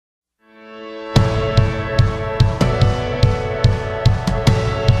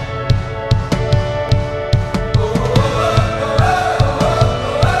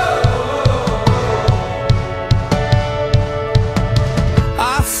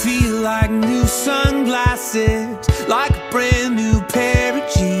sunglasses, like a brand new pair of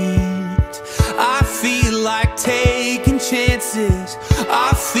jeans. I feel like taking chances.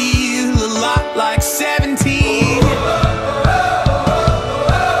 I feel a lot like 17.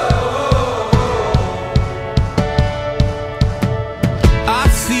 I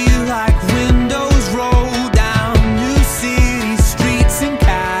feel like windows roll down new city streets and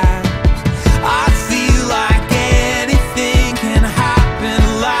cabs. I feel like anything can happen,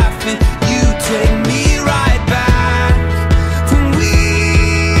 laughing. You take me right back when we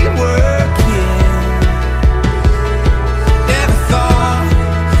were kids. Never thought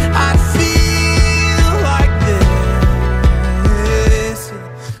I'd feel like this.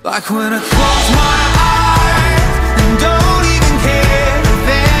 Like when I close my eyes and don't even care if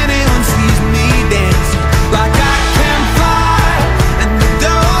anyone sees me dancing. Like I can fly and I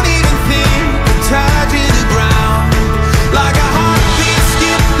don't even think of touching the ground. Like a heartbeat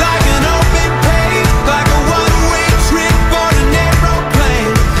skip, like an open page, like a one-way trip on an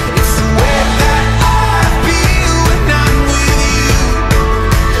aeroplane. It's the way that I feel when I'm with you.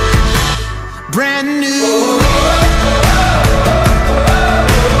 Brand new.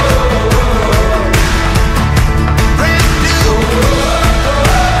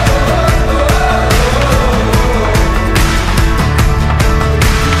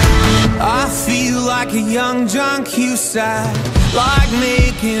 Like a young John Cusack, like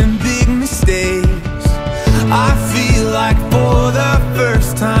making big mistakes. I feel like for the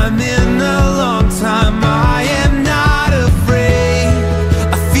first time in a long time I am not afraid.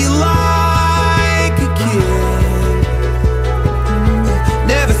 I feel like a kid.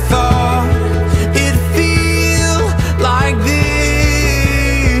 Never thought it'd feel like this.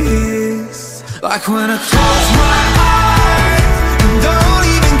 Like when I close my eyes and don't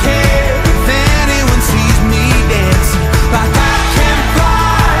even care if anyone sees me dancing. Like I can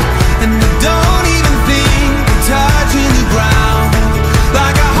fly and I don't even think of touching the ground.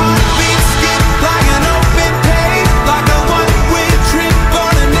 Like a heartbeat skip, like an open page, like a one-way trip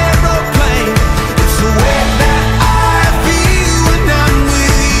on an aeroplane. It's the way that I feel when I'm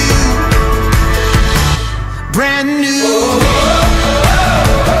with you. Brand new.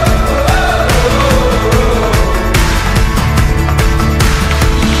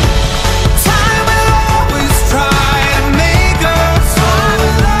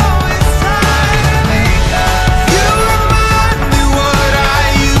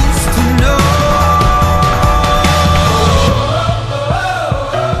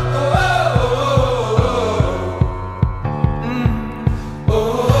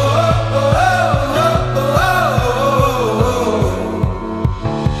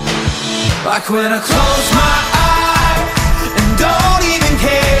 Like when I close my